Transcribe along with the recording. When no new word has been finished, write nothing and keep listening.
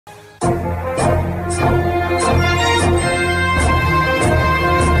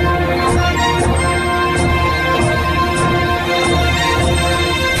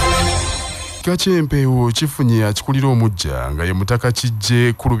Kachempewo chifunye achikulira omujja nga ye mutaka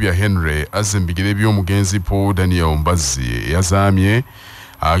kijje Kulubya Henry azembigire eby'omugenzi Paul Daniel Mbazzi yazaamye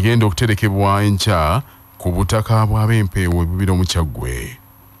agenda okuterekebwa enkya ku butaka bw'abempeewo ebibira mu Kyaggwe.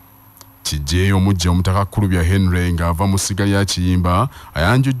 Kijje omujja omutaka Kulubya Henry ng'ava mu ssiga lya Kiyimba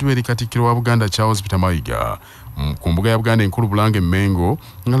ayanjuddwa eri Katikkiro wa Buganda Charles Peter Mayiga ku mbuga ya Buganda enkulu Bulange Mengo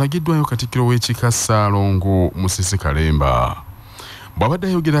ng'alagiddwayo Katikkiro w'ekika Ssaalongo Musisi Kalemba. Bw'abadde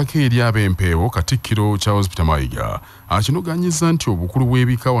ayogerako eri ab'empeewo Katikkiro Charles Peter Mayiga akinoganyiza nti obukulu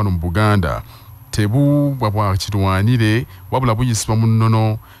bw'ebika wano mu Buganda tebubwa bwakirwanire wabula buyisibwa mu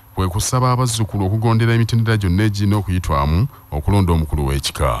nnono bwe kusaba abazzukulu okugondera emitendera gyonna egirina okuyitwamu okulonda omukulu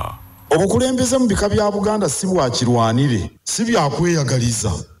w'ekika. Obukulembeze mu bika bya Buganda si bwakirwanire, si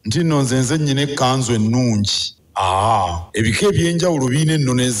byakweyagaliza nti nno nze nnyina ekkanzu ennungi. Ebika ebyenjawulo birina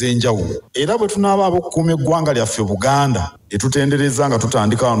ennono ez'enjawulo. Era bwe tunaaba ab'okukuuma eggwanga lyaffe Buganda etutendereza nga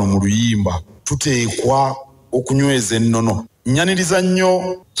tutandika wano mu luyimba, tuteekwa okunyweza ennono. Nnyaniriza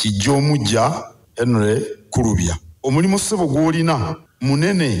nnyo kijja omujja Henry Kulubya. Omulimu ssebo gw'olina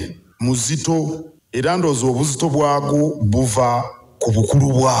munene, muzito, era ndowooza obuzito bwagwo buva ku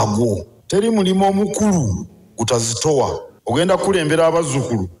bukulu bwagwo. Teri mulimu omukulu gutazitowa. Ogenda kulembera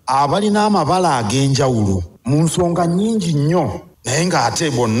abazzukulu abalina amabala ag'enjawulo mu nsonga nnyingi nnyo, naye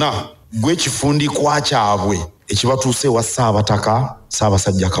ng'ate bonna gwe kifundikwa kyabwe ekibatuuse ewa Ssaabataka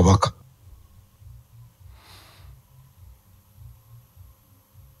Ssaabasajja Kabaka.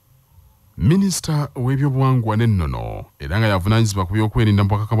 Minisita w'ebyobuwangwa n'ennono era nga yavunaanyizibwa ku by'okwerinda mu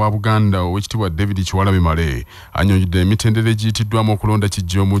bwakaka bwa Buganda Oweekitiibwa David Kiwalabe Male annyonnyodde emitendera egiyitiddwamu okulonda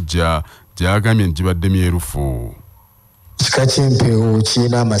kijja omujja gy'agambye nti gibadde myerufu. Ekika ky'empeewo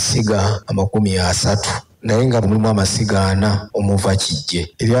kirina amasiga 30 naye nga mulimu amasiga 4 omuva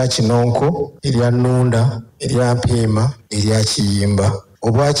kijje: erya Kinonko, erya Nnunda, erya Mpiima, erya Kiyimba.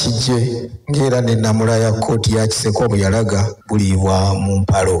 Obwa kijje ng'era ne nnamula ya kkooti ya Kiseko bwe yalaga buliibwa mu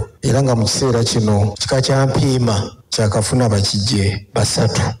mpalo, era nga mu kiseera kino kika kya Mpiima kyakafuna bakijje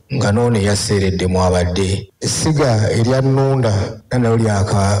 3 nga noone yaseereddemu abadde. Essiga erya Nnunda nalyo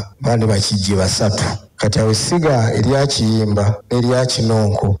lyakabane bakijje 3. Kati awo essiga erya Kiyimba n'erya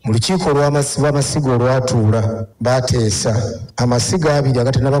Kinonko mu lukiiko lw'amasiga olwatuula baateesa amasiga 2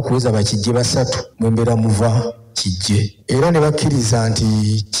 agatanaba kuweza bakijje 3 mu mbeera muva kijje, era ne bakkiriza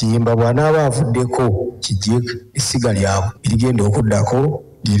nti Kiyimba bw'anaaba avuddeko kijje essiga lyabwe erigenda okuddako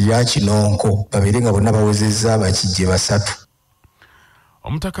lirya Kinonko babeere nga bonna bawezezza bakijje 3.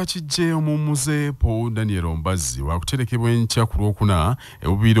 Omutaka kijje omumuze Paul Daniel Mbazzi wakuterekebwa enkya ku Lwokuna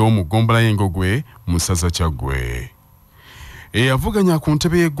ebubira mu ggombolola y'Engogwe mu ssaza Kyaggwe. Eyavuganya ku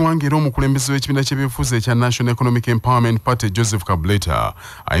ntebe y'eggwanga era omukulembeze w'ekibiina ky'ebyobufuzi ekya National Economic Empowerment Party Joseph Kabureta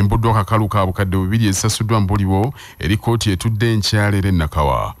ayimbuddwa akakalu ka bukadde 2 ezisasuddwa mu buliwo eri kkooti etudde enkyaleero e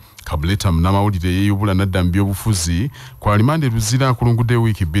Nakawa. Kabureta munnamawulire yeeyubula n'adda mu byobufuzi kwa alimanda Luzira akulungudde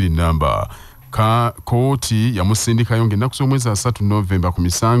wiiki 2 nnamba. Kkooti yamusindikayo ng'ennaku z'omwezi 3 Novemba ku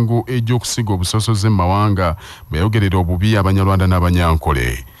misango egy'okusiga obusosoze mu mawanga bwe yayogerera obubi Abanyarwanda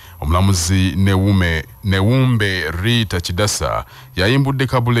n'Abanyankole. Omulamuzi Newumbe Rita Kidasa yayimbudde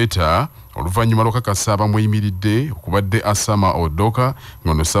Kabureta oluvannyuma lw'okakasa abamuyimiridde okubadde Asama Odoka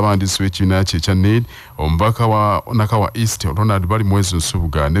ng'ono ssaabawandiisi w'ekibiina kye ekya NED, omubaka wa Nakawa East Ronald Bali Mwezi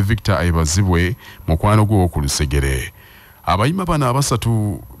Nsubuga ne Victor Ayibazibwe mukwano gwe ku Lusegere. Abayima bano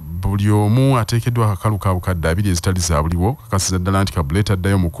abasatu buli omu ateekeddwa akakalu ka bukadde 2 ezitali za buliwo kakasiza ddala nti Kabureta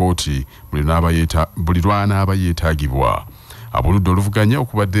addayo mu kkooti buli lw'anaaba yeetaagibwa. Abuludde oluvuganya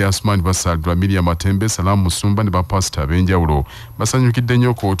okubadde Asmani Basalirwa, Miriam Matembe, Salamu Musumba ne bapasita ab'enjawulo basanyukidde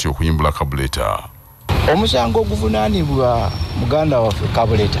nnyo kkooti okuyimbula Kabureta. Omusango oguvunaanibwa muganda waffe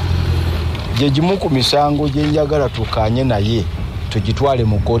Kabureta gye gimu ku misango gye njagala tukaanye naye tugitwale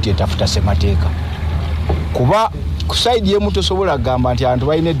mu kkooti etafuta ssemateeka, kuba ku sayidi emu tosobola kugamba nti abantu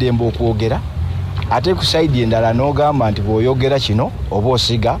balina eddembe okwogera ate ku sayidi endala n'ogamba nti bw'oyogera kino oba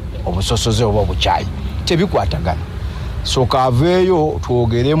osiga obusosoze oba obukyayi, tebikwatagana. So kaveeyo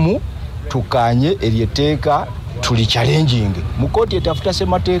twogeremu tukanye eryetteeka tuli challenging mu kkooti etafuta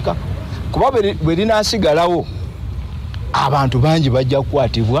ssemateeka, kuba bwe linaasigalawo abantu bangi bajja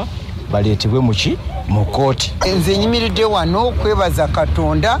kukwatibwa baleetebwe mu kkooti. Nze nyimiridde wano okwebaza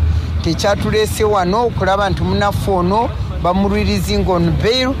Katonda tekyatuleese wano okulaba nti munaffe ono bamulwirizinga on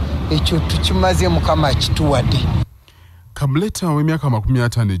bail, ekyo tukimaze Mukama kituwadde. Kabureta w'emyaka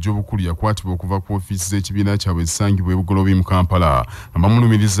 50 egy'obukulu yakwatibwa okuva ku ofiisi z'ekibiina kyabwe ezisangibwa ebugolobi mu Kampala nga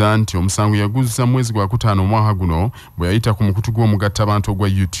bamulumiriza nti omusango yaguzza mwezi gwa kutaano omwaka guno bwe yayita ku mukutu gw'omugattabantu ogwa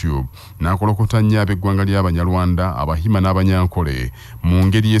YouTube n'akolokota nnyo ab'eggwanga ly'Abanyarwanda, Abahima n'Abanyankole mu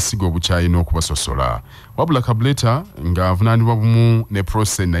ngeri y'essiga obukyayi n'okubasosola. Wabula Kabureta ng'avunaanibwa bumu ne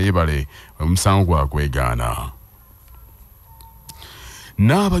Prose Nayebale omusango gwagwegaana.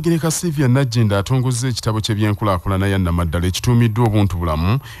 Naabagereka Sylvia Nagginda atongozza ekitabo ky'ebyenkulaakulana ya Namaddala ekituumiddwa obuntu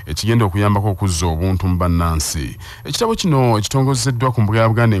bulamu ekigenda okuyambako okuzza obuntu mu bannansi. Ekitabo kino ekitongozeddwa ku mbuga ya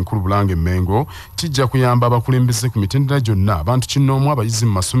Buganda enkulu Bulange Mmengo kijja kuyamba abakulembeze ku mitendera gyonna, abantu kinnoomu, abayizi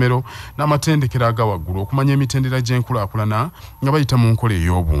mu masomero n'amatendekero aga waggulu okumanya emitendera gy'enkulaakulana nga bayita mu nkola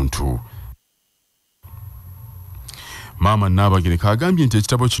ey'obuntu. Maama Naabagereka agambye nti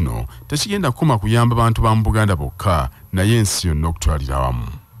ekitabo kino tekigenda kukoma kuyamba bantu ba mu Buganda bokka naye ensi yonna okutwalira awamu.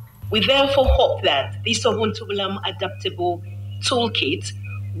 We therefore hope that this Ubuntu Bulamu adaptable toolkit,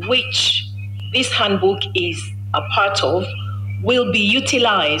 which this handbook is a part of, will be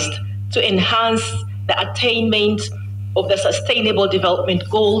utilized to enhance the attainment of the sustainable development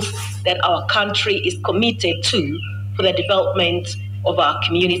goals that our country is committed to for the development of our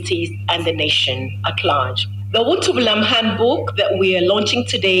communities and the nation at large. The Ubuntu Bulamu handbook that we are launching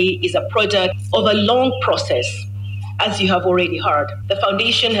today is a product of a long process, as you have already heard. The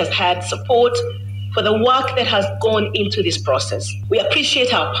foundation has had support for the work that has gone into this process. We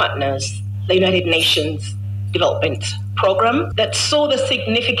appreciate our partners, the United Nations Development Program, that saw the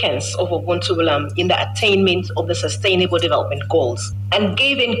significance of Ubuntu Bulamu in the attainment of the Sustainable Development Goals and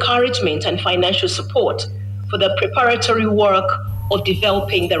gave encouragement and financial support for the preparatory work of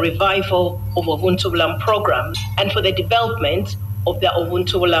developing the revival of Ubuntu Bulamu program and for the development of the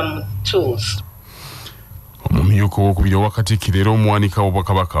Ubuntu Bulamu tools. Omumyuka w'okubiri ow'Katikkiro era omuwanika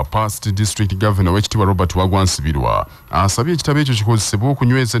w'Obwakabaka past district governor w'ekitiibwa Robert Wagwansibirwa asabye ekitabo ekyo kikozesebwe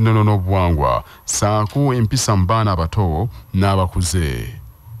okunyweza ennono n'obuwangwa ssaako empisa mu baana abato n'abakuze.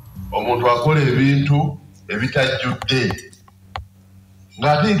 Omuntu akola ebintu ebitajjudde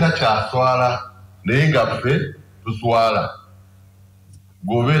ng'ate takyaswala naye nga ffe tuswala.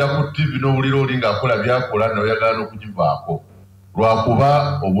 Gwobeera ku TV n'owulira oli ng'akola by'akola n'oyagala n'okugivaako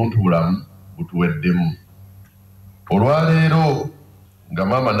lwakuba Ubuntu Bulamu butuweddemu. Olwaleero nga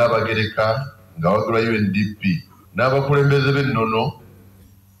Maama Naabagereka nga wagirwa UNDP n'abakulembeze b'ennono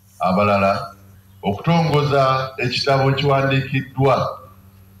abalala okutongoza ekitabo ekiwandiikiddwa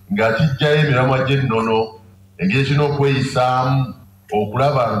nga kijjayo emiramwa gy'ennono engeri kirina okweyisaamu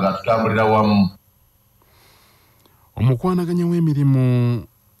okulaba nga tutambulira wamu. Omukwanaganya w'emirimu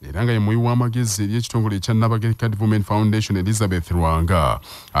era nga ye muwi w'amagezi eri ekitongole ekya Naabagereka Development Foundation Elizabeth Lwanga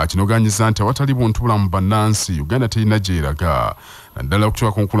akinoganyiza nti awatali buntu bulamu bannansi Uganda terina gy'eraga naddala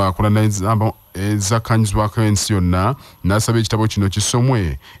okutuuka ku nkulaakulana ezakkanyizibwako ensi yonna n'asaba ekitabo kino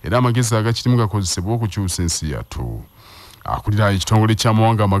kisomwe era amagezi agakirimu gakozesebwe okukyusa ensi yattu. Akulira ekitongole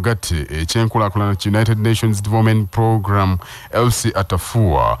ky'amawanga amagatte ekyenkulaakulana ki United Nations Development Program LC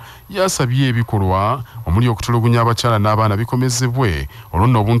Atafuwa yasabye ebikolwa omuli okutulugunya abakyala n'abaana bikomezebwe olwo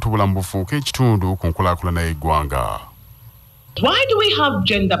nno Ubuntu Bulamu bufuuke ekitundu ku nkulaakulana y'eggwanga. Why do we have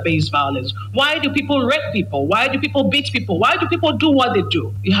gender-based violence? Why do people rape people? Why do people beat people? Why do people do what they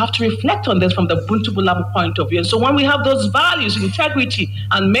do? You have to reflect on this from the Ubuntu Bulamu point of view. And so when we have those values, integrity,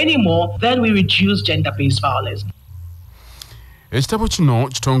 and many more, then we reduce gender-based violence. Ekitabo kino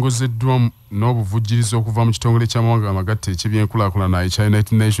kitongozeddwa n'obuvujjirizi okuva mu kitongole ky'amawanga amagatte ek'ebyenkulaakulana ekya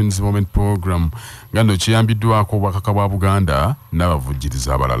United Nations Development Program nga nno kiyambiddwako Obwakabaka bwa Buganda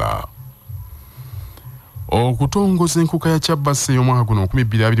n'abavujjirizi abalala. Okutongoza enkuuka ya Kyabbasi ey'omwaka guno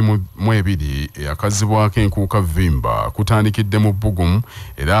 2022 eyakazibwako enkuuka Vimba kutandikidde mu Bbugumu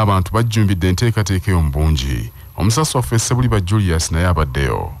era abantu bajjumbidde enteekateeka ey'omu bungi. Omusasi waffe Ssebuliba Julius naye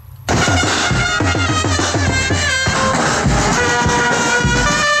abaddeyo.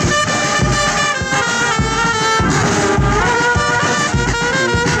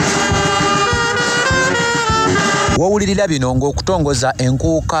 Wawulirira bino ng'okutongoza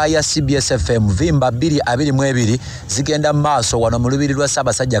enkuuka ya CBS FM Vimba 2022 zigenda maaso wano mu lubiri lwa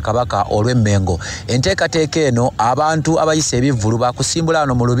Ssaabasajja Kabaka olw'Emmengo. Enteekateeka eno abantu abayise ebivvulu bakusimbula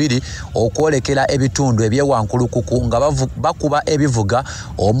wano mu lubiri okwolekera ebitundu ebyewankulukuku nga bakuba ebivuga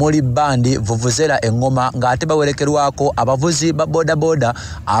omuli bandi vuvuzera engoma ng'ate bawerekerwako abavuzi ba bodaboda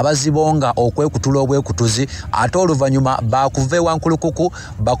abazibonga okwekutula obwekutuzi ate oluvannyuma bakuva ewankulukuku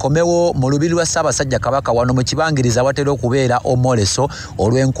bakomewo mu lubiri lwa Ssaabasajja Kabaka wano mu kibangiriza watera okubeera omoleso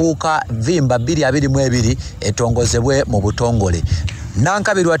olw'enkuuka Vimba 2022 etongozebwe mu butongole.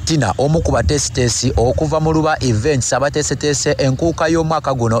 Nankabirwa Tina omu ku bateesiteesi okuva mu Luba Events abateeseteese enkuuka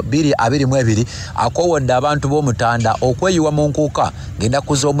y'omwaka guno 2022 akoowodde abantu b'Omutanda okweyiwa mu nkuuka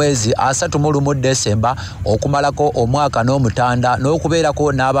ng'ennaku z'omwezi 31 Desemba okumalako omwaka n'Omutanda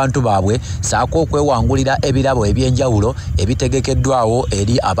n'okubeerako n'abantu baabwe saako okwewangulira ebirabo eby'enjawulo ebitegekeddwawo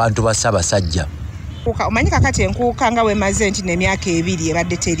eri abantu ba Ssaabasajja. Omanyi kakati enkuuka nga wemaze nti n'emyaka 2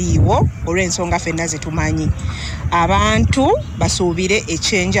 ebadde teriiwo olw'ensonga ffenna ze tumanyi. Abantu basuubire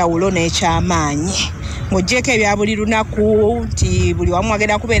ekyenjawulo n'ekyamaanyi. Ng'oggyeko ebya buli lunaku nti buli wamu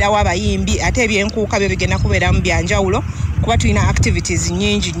agenda kubeerawo abayimbi ate ebyenkuuka byo bigenda kubeeramu byanjawulo kuba tulina activities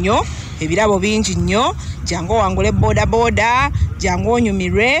nnyingi nnyo, ebirabo bingi nnyo, jangu owangule bodaboda, jangu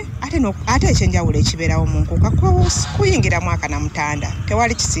onyumirwe ate ekyenjawulo ekibeerawo mu nkuuka kuyingira mwaka na Mutanda.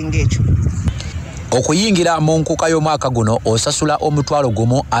 Tewali kisinga ekyo. Okuyingira mu nkuuka y'omwaka guno osasula omutwalo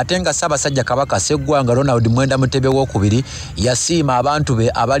gumu ate nga Ssaabasajja Kabaka Sseggwanga Ronald Mwenda Mutebi II yasiima abantu be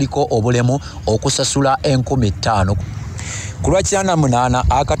abaliko obulemu okusasula 5000. Ku lwa 8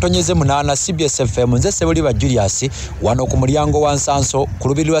 akatonyeze 8 CBS FM nze Sebuliba Julius wano ku mulyango wa Nsanso ku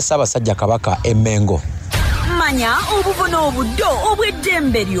lubiri lwa Ssaabasajja Kabaka Emmengo. Manya obuvuna obuddo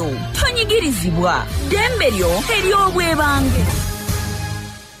obw'eddembe lyo tonyigirizibwa ddembe lyo ery'obwebange.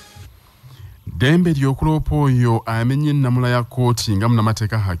 Dembe lyokuloopa oyo amenye ennamula ya kkooti nga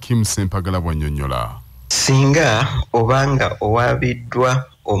munnamateeka Hakim Ssempagala bw'annyonnyola. Singa obanga owabiddwa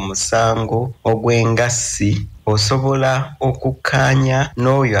omusango ogw'engassi osobola okukkaanya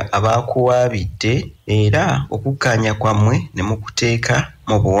n'oyo abaakuwaabidde era okukkaanya kwammwe ne mukuteeka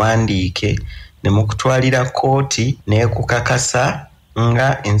mu buwandiike ne mukutwalira kkooti n'ekukakasa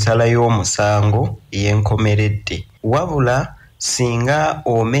nga ensala y'omusango y'enkomeredde. Wabula singa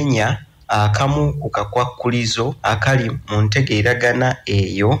omenya akamu ku kakwakkulizo akali mu ntegeeragana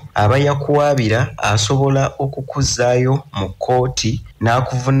eyo aba yakuwaabira asobola okukuzzaayo mu kkooti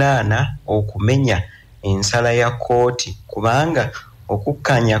n'akuvunaana okumenya ensala ya kkooti kubanga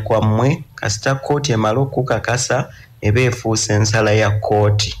okukkaanya kwammwe kasita kkooti emala okukakasa eba efuuse ensala ya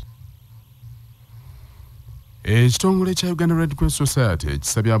kkooti. Ekitongole kya Uganda Red Cross Society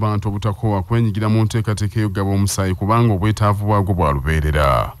kisabye abantu obutakoowa kwenyigira mu nteekateeka y'okugaba omusaayi kubanga obwetaavu bwagwo bwa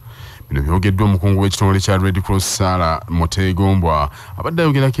lubeerera. Bino byogeddwa omukungu w'ekitongole kya Red Cross Sarah Motegombwa abadde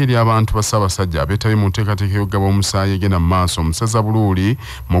ayogerako eri abantu ba Ssaabasajja abeetabye mu nteekateeka y'okugaba omusaayi egenda mu maaso mu ssaza Buluuli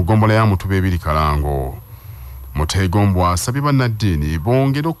mu ggombolola ya Mutuba 2 Kalango. Motegombwa asabye bannaddiini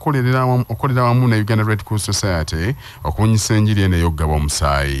bongere okukolera wamu ne Uganda Red Cross Society okubunyisa enjiri eno ey'okugaba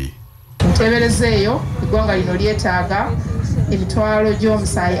omusaayi. Nteebereza eyo eggwanga lino lyetaaga emitwalo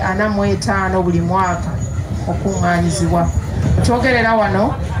gy'omusaayi 45 buli mwaka okuŋŋaanyizibwa. Twogerera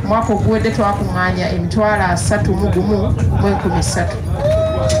wano mwaka oguwedde twakuŋŋaanya emitwalo 31,013.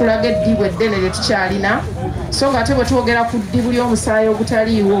 Tukulaga eddibu eddene lye tukyalina so nga ate bwe twogera ku ddibu ly'omusaayi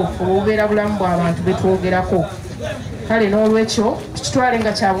ogutaliiwo obubeera bulamu bw'abantu be twogerako. Kale n'olwekyo tukitwale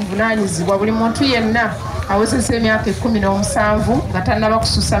nga kya buvunaanyizibwa buli muntu yenna awezezza emyaka 17 nga tannaba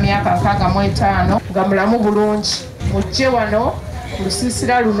kususa myaka 65 nga mulamu bulungi mujje wano ku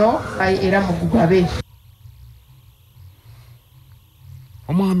lusiisira luno era mugugabe.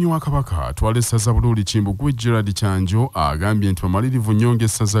 Omwami wa Kabaka atwala essaza Buluuli Kimbugwe Gerard Kyanjo agambye nti bamalirivu nnyo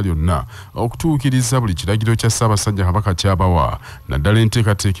ng'essaza lyonna okutuukiriza buli kiragiro kya Ssaabasajja Kabaka ky'abawa naddala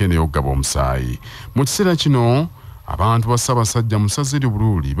enteekateeka eno ey'okugaba omusaayi. Mu kiseera kino abantu ba Ssaabasajja mu ssaza eryo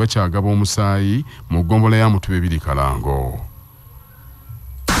Buluuli bakyagaba omusaayi mu ggombolola ya Mutuba 2 Kalango.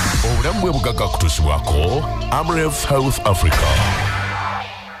 Obulamu bwe bugagga kutuusibwako Amref Health Africa.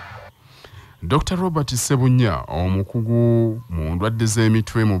 Dr. Robert Sebunya omukugu mu ndwadde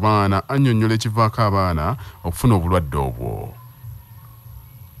z'emitwe mu baana annyonnyola ekivaako abaana okufuna obulwadde obwo.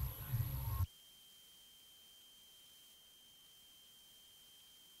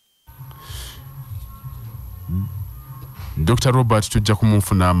 Dr. Robert tujja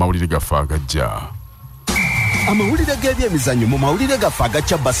kumunfuna amawulire gaffe agajja. Amawulire g'ebyemizannyo mu mawulire gaffe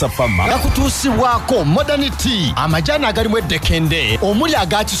agacya Basafama gakutuusibwako Modernity amajani agalimu eddekende omuli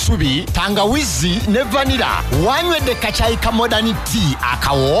aga kisubi tangawizi ne vanira wanywedde kacayi ka Modernity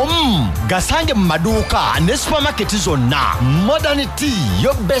akawoomu gasange mu maduuka ne supermarket zonna. Modernity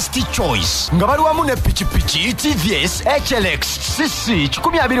your best choice nga bali wamu ne pikipiki TVS HLX CC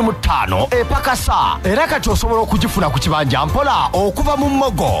 125 epakasa era kati osobola okugifuna ku kibanja mpola okuva mu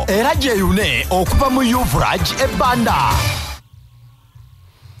Mmogo era gyeyune okuva mu Yuvraj ebanda.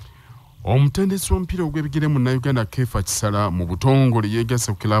 Omutendesi w'omupiira ogw'ebigere mu Uganda Kefa Kisala mu butongole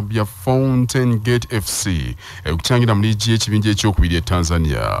yeegasse ku kilabu ya Fountain Gate FC ekukyangira mu liigi y'ekibinja ekyokubiri e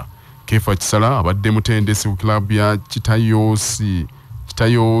Tanzania. Kefa Kisala abadde mutendesi ku kilabu ya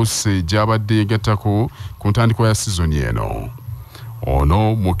Kitayose gy'abadde yeegattako ku ntandikwa ya sizoni eno.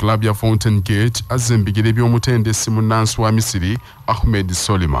 Ono mu club ya Fountain Gate azze mbigire by'omutendesi munnansi wa Misiri Ahmed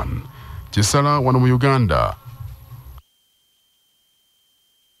Soliman. Kisala wano mu Uganda.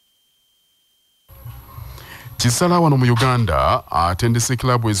 Kisala wano mu Uganda atendese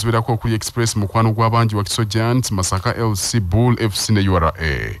club eziwerako okuli Express mukwano gw'abangi wa Kiso Giants, Masaka LC, Bull FC ne URA.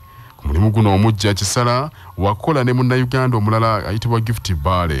 Ku mulimu guno omujja Kisala wakola ne munna Uganda omulala ayitibwa Gift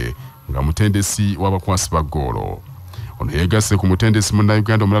Bale nga mutendesi w'abakwasi ba ggoolo. Ono yegasse ku mutendesi munna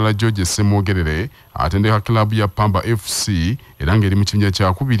Uganda omulala George Semwogerere atendeka club ya Pamba FC era ng'eri mu kibinya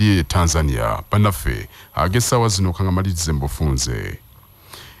kya kubiri e Tanzania. Bannaffe ag'essaawa zino kangamalirize mbufunze.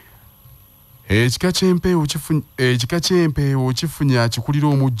 Ekika ky'empeewo kifunya kikulira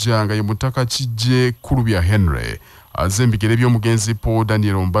omujja nga ye mutaka kijje Kulubya Henry azze mbigere by'omugenzi Paul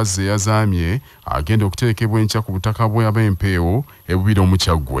Daniel Ombaze yazaamye agenda okuterekebwa enkya ku butaka bw'empeewo ebubira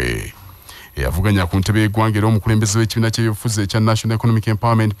Omukyagwe. Eyavuganya ku ntebe y'eggwanga era omukulembeze w'ekibiina ky'ebyobufuzi ekya National Economic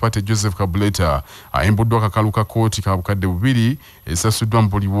Empowerment Party Joseph Kabureta ayimbuddwa akakalu ka kooti ka bukadde bubiri esasuddwa mu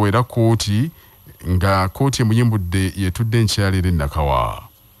buliwo era kooti emuyimbudde yetudde nkyaleero e Nakawa.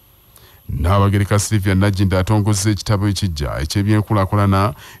 Nnaabagereka Sylvia Najinda atongozza ekitabo ekijja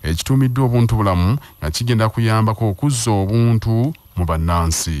eky'ebyenkulaakulana ekituumiddwa obuntu bulamu nga kigenda kuyambako okuzza obuntu mu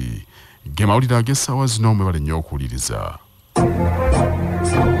bannansi. Ge mawulire ag'essaawa zino mwebale nnyo okuwuliriza.